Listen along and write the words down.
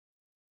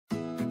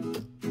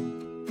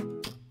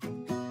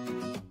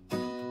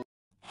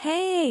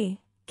Hey,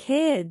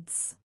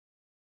 kids!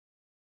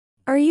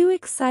 Are you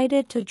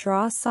excited to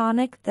draw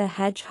Sonic the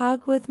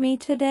Hedgehog with me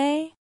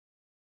today?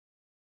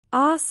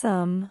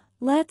 Awesome!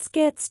 Let's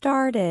get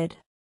started.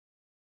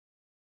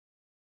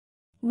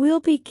 We'll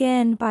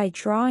begin by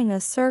drawing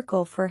a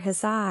circle for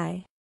his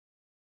eye.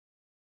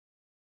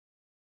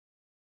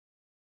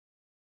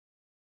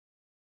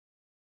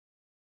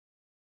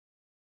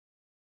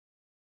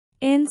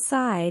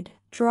 Inside,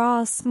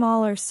 draw a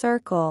smaller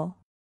circle.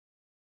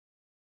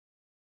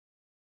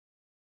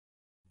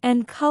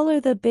 And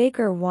color the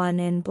bigger one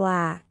in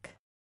black.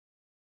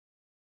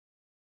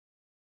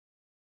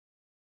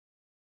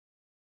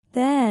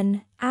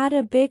 Then, add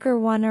a bigger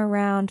one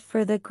around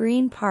for the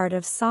green part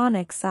of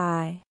Sonic's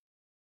eye.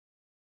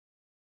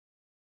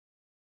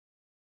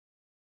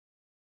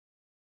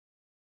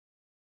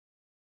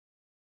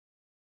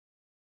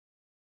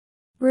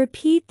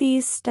 Repeat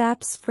these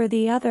steps for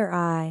the other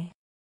eye.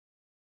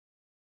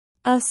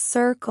 A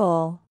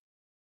circle.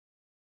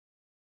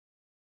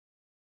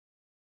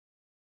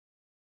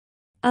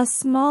 A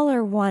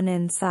smaller one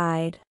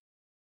inside.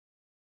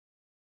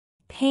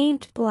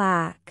 Paint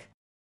black.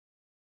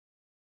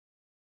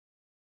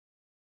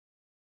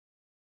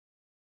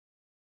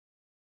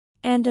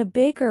 And a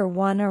bigger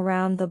one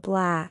around the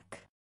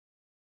black.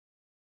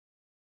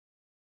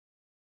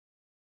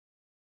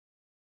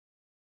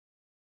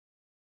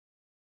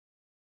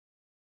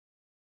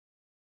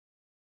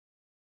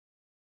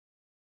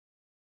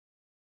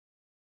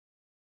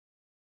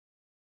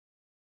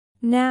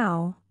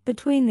 Now,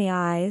 between the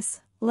eyes,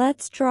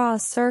 let's draw a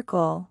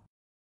circle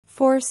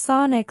for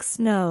Sonic's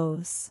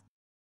nose.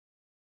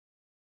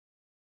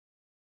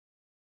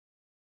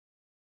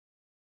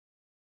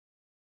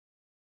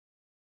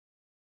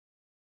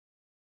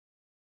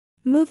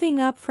 Moving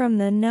up from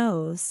the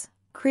nose,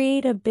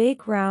 create a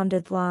big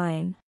rounded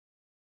line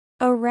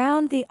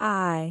around the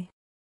eye.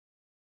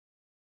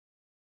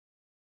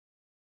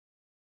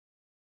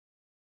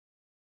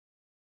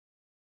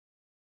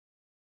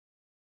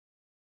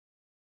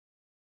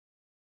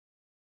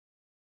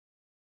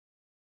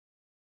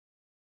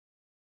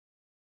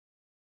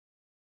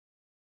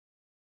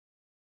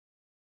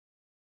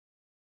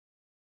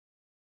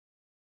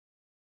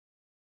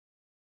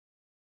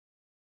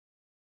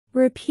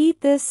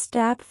 Repeat this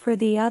step for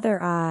the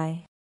other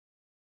eye.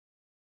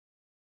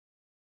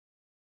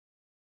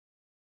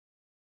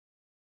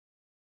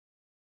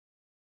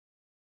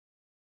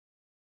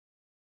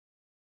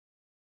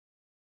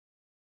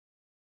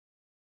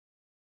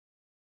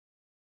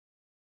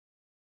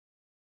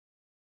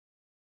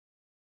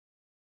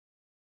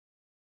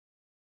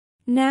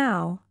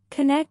 Now,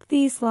 connect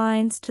these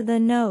lines to the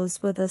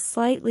nose with a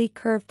slightly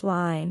curved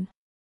line.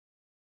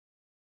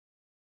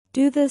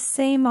 Do the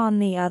same on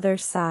the other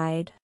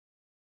side.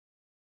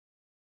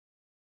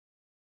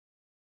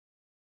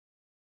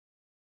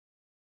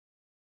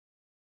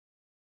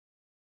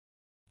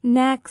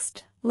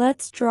 Next,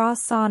 let's draw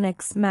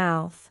Sonic's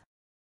mouth.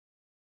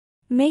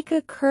 Make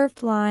a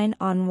curved line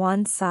on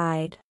one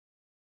side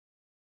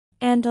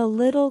and a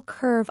little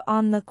curve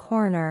on the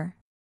corner.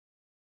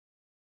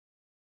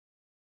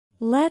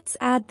 Let's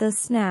add the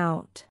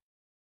snout.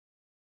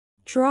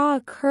 Draw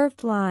a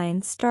curved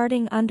line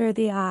starting under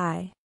the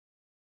eye.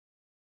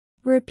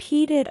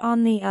 Repeat it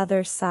on the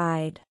other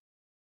side.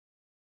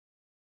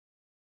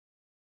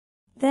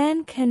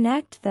 Then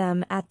connect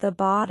them at the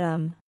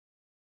bottom.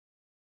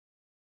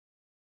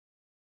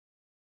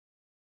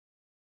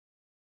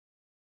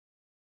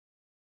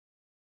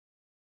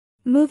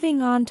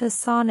 Moving on to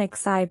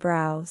Sonic's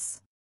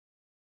eyebrows.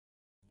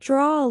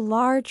 Draw a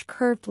large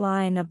curved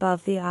line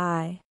above the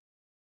eye.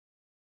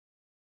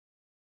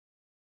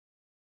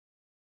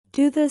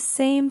 Do the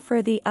same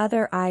for the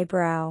other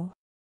eyebrow.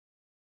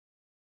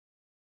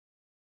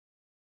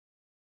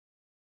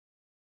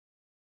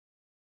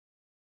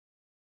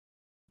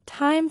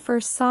 Time for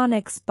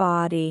Sonic's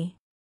body.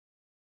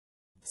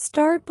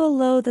 Start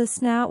below the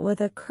snout with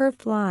a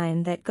curved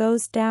line that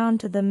goes down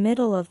to the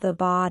middle of the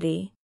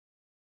body.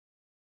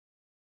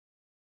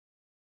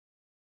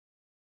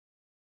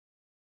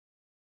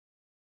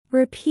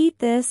 Repeat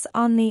this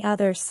on the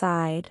other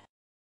side.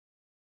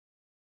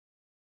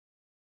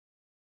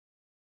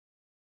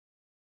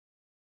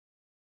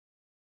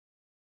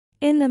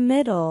 In the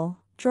middle,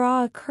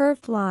 draw a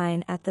curved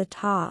line at the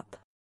top.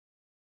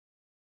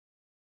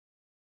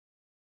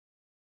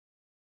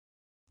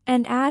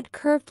 And add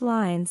curved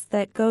lines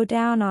that go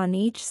down on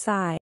each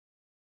side.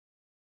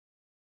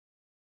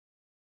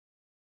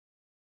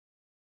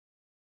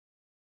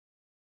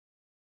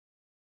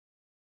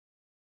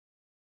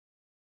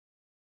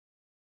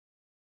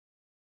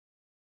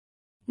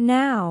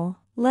 Now,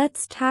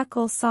 let's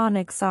tackle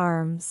Sonic's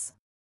arms.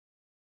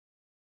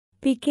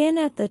 Begin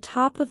at the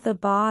top of the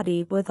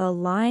body with a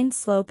line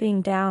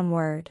sloping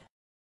downward.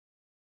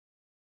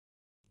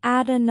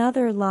 Add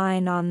another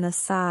line on the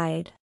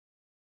side.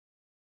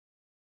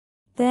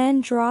 Then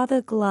draw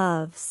the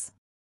gloves.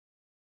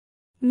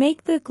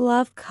 Make the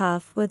glove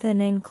cuff with an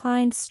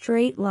inclined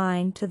straight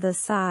line to the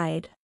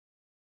side.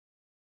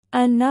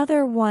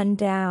 Another one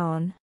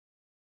down.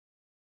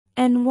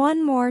 And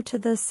one more to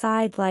the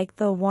side like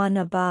the one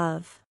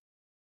above.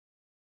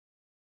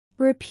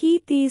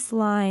 Repeat these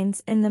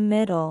lines in the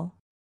middle.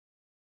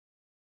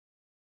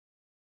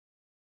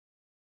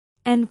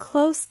 And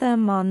close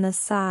them on the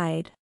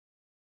side.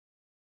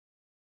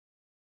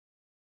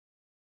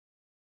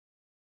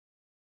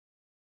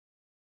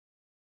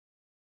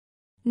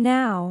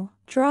 Now,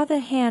 draw the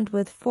hand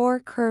with 4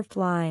 curved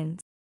lines.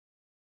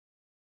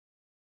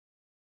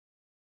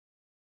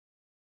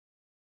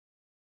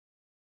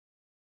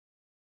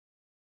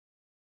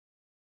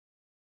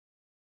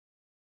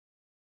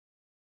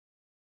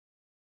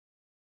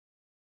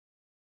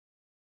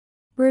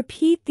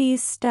 Repeat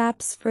these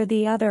steps for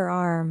the other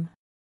arm.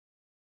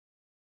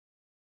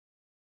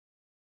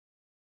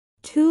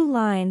 2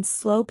 lines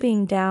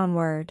sloping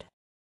downward.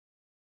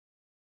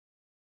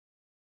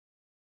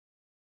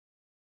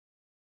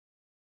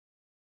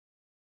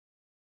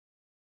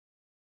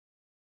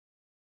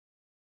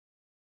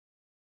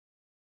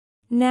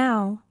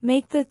 Now,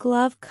 make the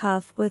glove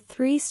cuff with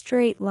 3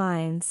 straight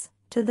lines,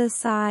 to the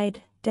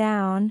side,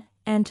 down,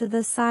 and to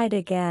the side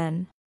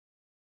again.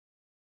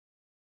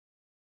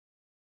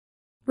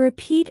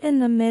 Repeat in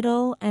the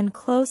middle and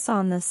close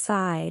on the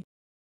side.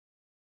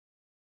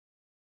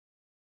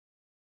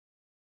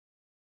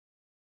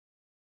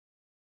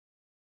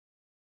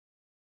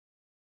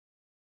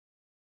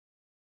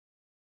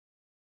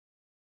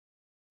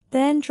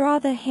 Then draw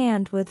the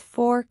hand with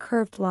 4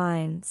 curved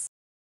lines.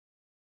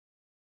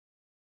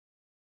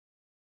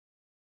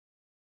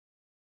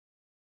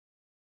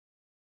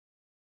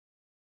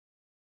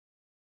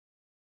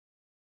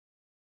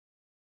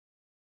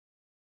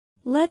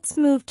 Let's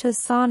move to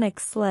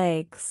Sonic's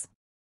legs.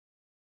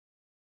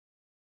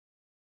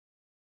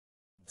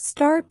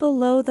 Start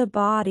below the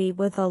body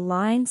with a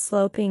line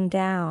sloping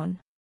down.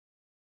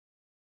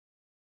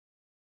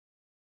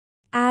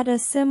 Add a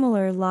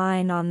similar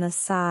line on the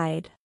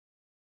side.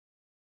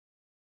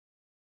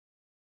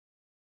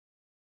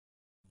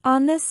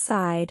 On this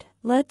side,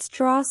 let's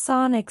draw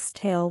Sonic's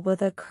tail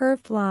with a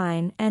curved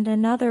line and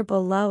another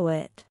below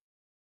it.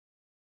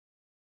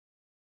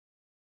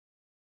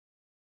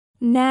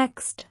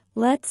 Next,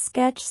 let's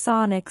sketch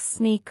Sonic's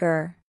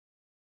sneaker.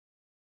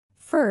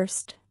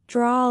 First,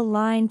 draw a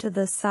line to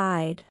the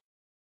side.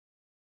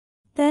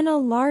 Then a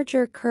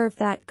larger curve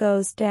that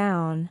goes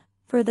down,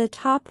 for the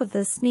top of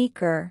the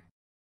sneaker.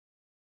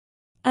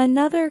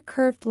 Another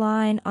curved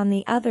line on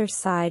the other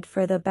side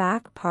for the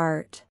back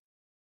part.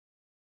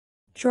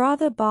 Draw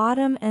the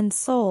bottom and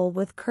sole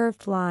with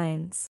curved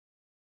lines.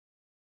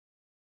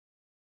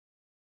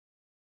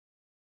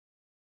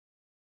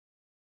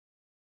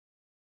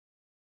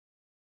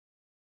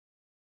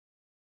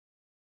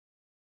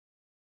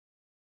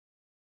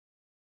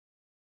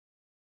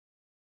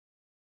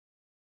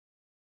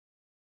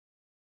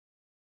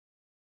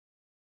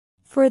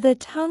 For the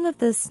tongue of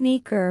the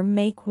sneaker,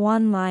 make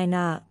 1 line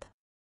up.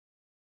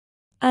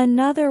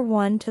 Another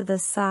one to the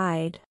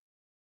side.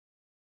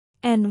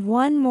 And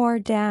 1 more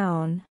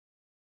down.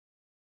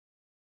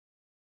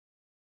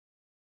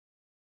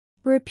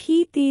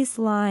 Repeat these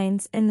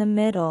lines in the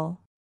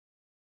middle.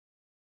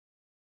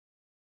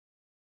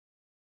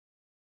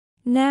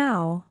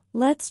 Now,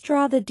 let's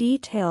draw the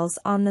details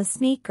on the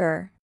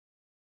sneaker.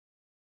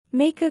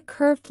 Make a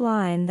curved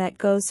line that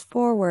goes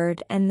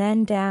forward and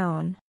then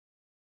down.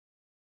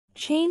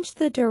 Change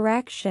the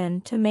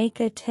direction to make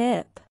a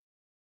tip.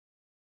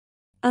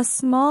 A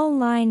small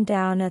line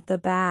down at the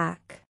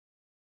back.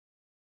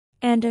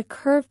 And a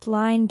curved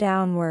line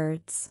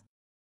downwards.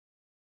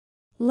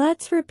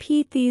 Let's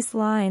repeat these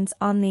lines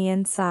on the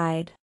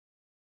inside.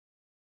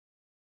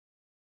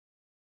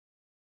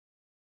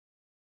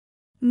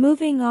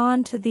 Moving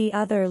on to the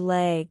other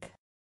leg.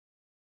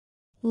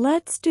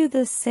 Let's do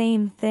the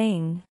same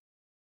thing.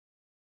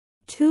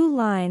 2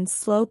 lines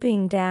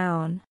sloping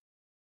down.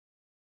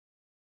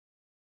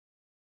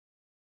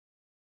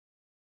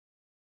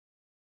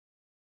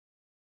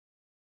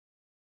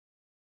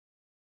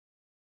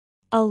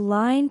 A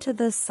line to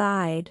the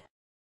side.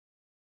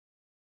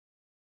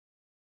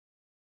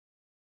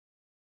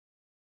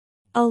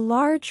 A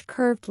large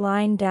curved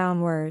line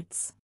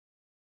downwards.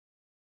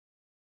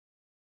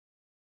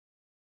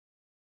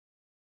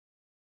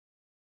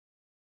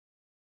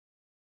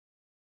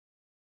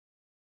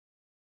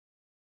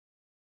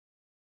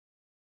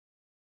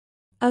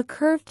 A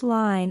curved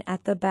line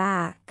at the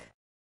back.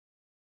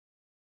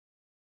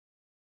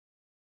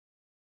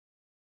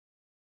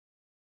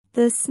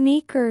 The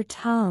sneaker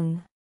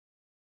tongue.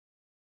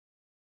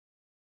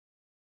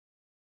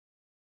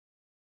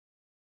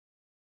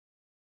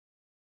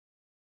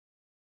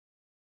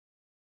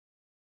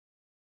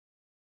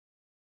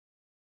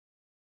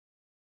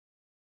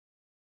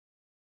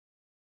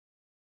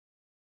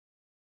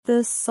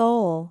 The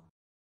sole.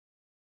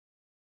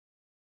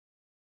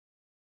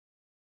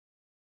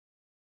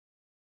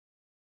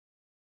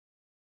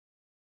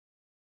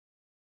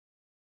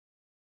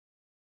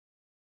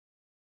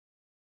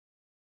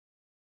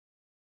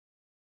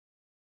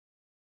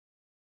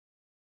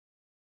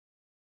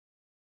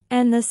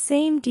 And the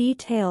same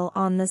detail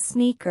on the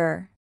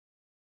sneaker.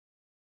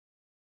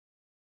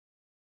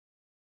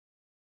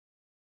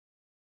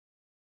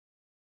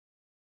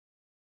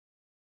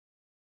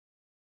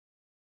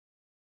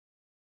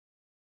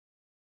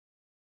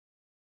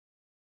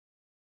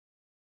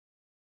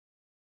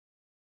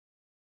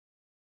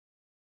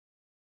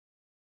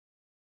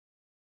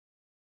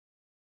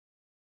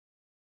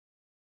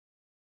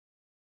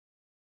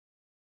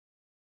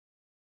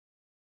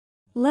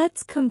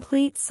 Let's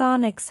complete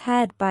Sonic's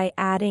head by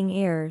adding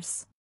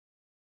ears.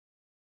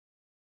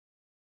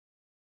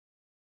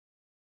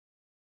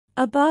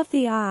 Above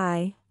the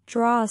eye,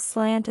 draw a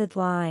slanted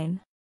line.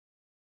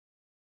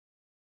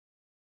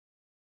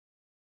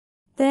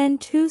 Then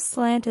 2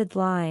 slanted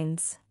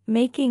lines,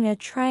 making a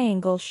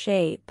triangle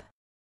shape.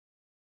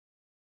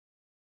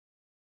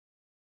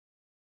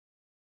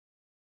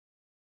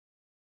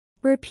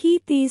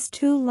 Repeat these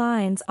 2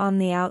 lines on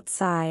the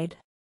outside.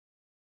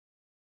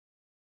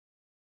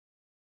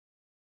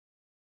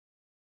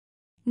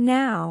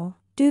 Now,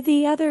 do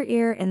the other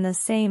ear in the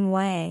same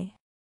way.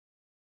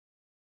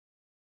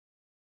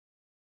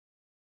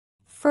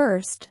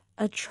 First,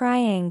 a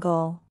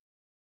triangle.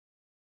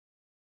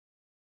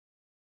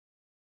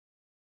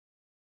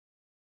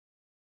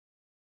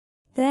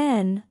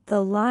 Then,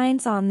 the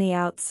lines on the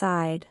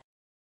outside.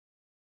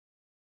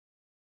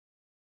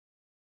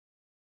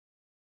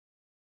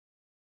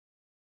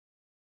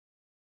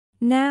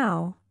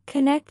 Now,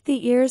 connect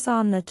the ears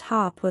on the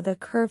top with a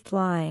curved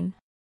line.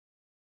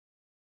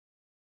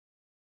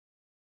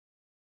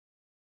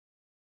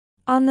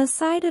 On the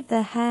side of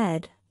the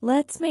head,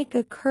 let's make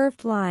a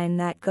curved line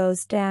that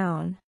goes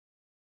down.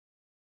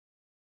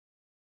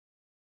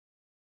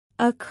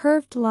 A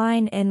curved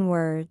line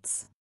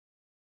inwards.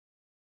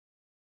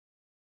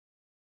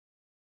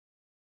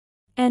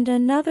 And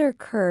another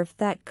curve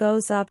that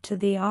goes up to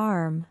the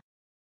arm.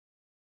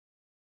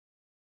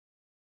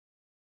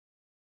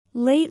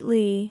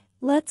 Lately,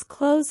 let's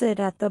close it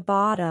at the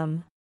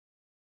bottom.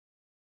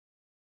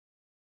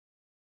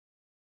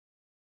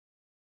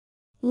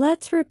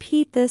 Let's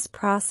repeat this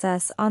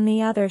process on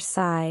the other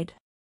side.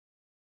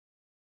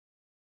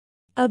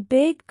 A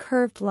big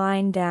curved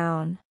line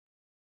down.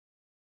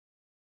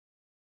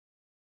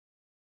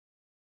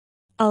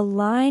 A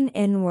line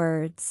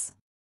inwards.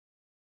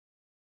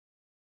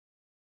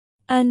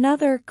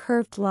 Another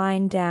curved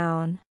line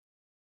down.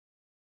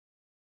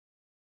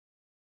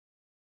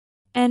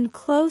 And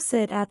close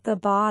it at the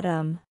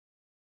bottom.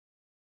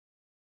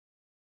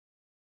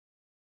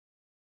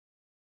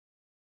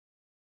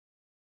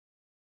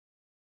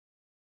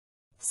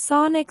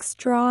 Sonic's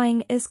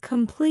drawing is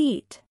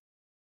complete.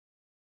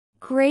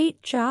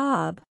 Great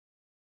job!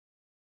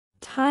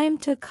 Time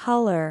to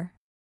color.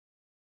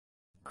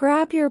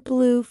 Grab your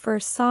blue for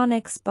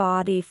Sonic's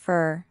body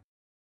fur.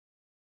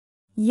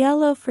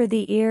 Yellow for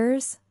the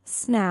ears,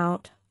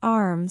 snout,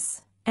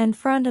 arms, and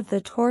front of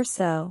the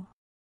torso.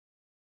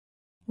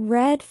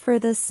 Red for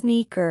the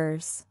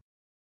sneakers.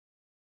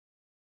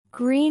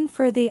 Green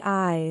for the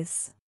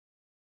eyes.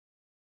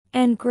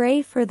 And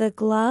gray for the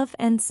glove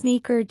and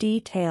sneaker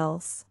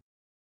details.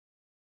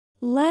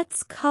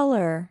 Let's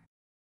color.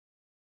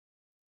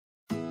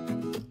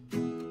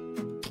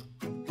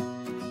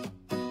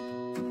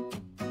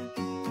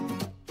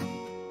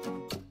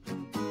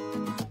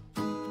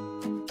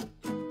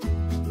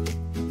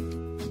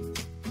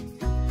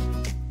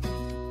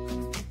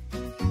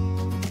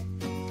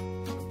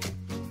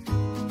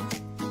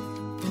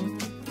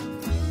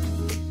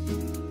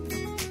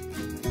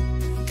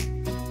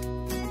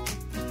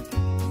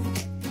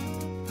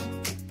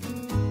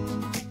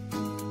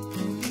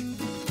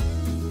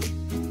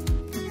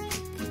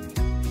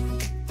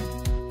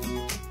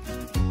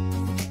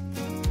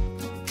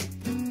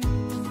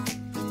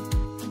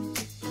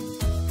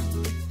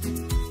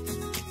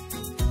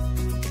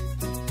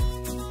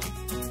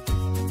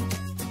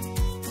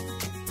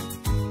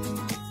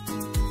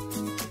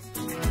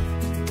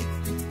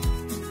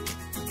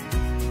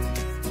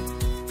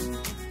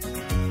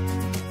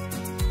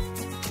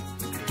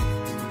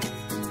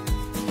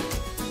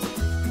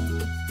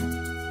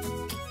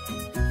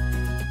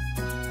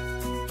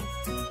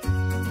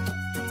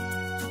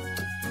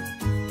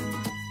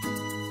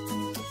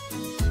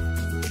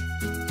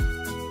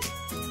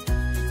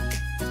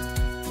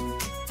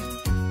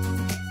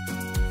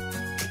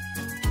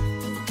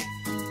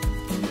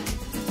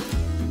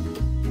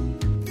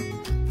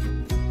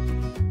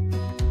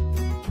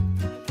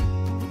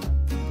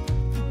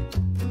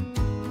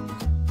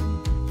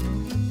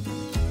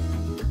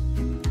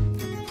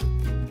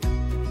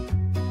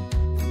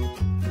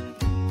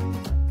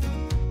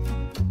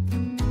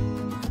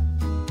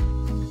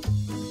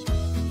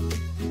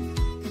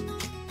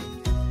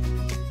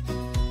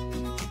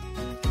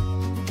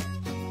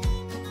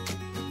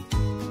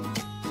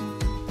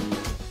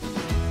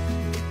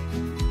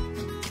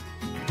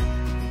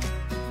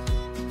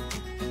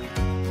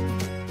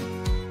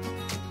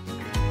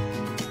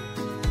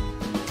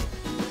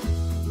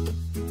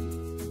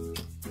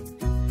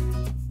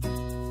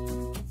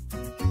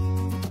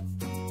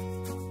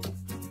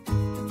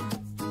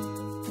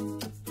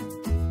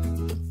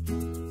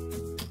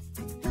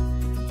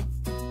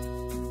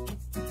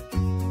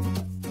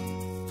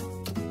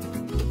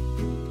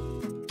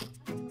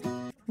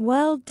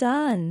 Well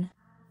done!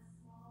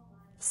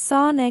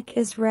 Sonic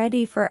is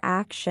ready for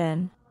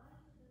action.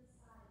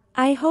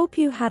 I hope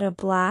you had a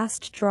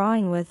blast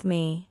drawing with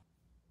me.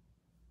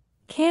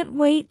 Can't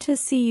wait to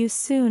see you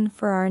soon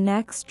for our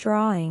next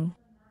drawing.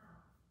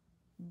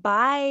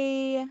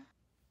 Bye!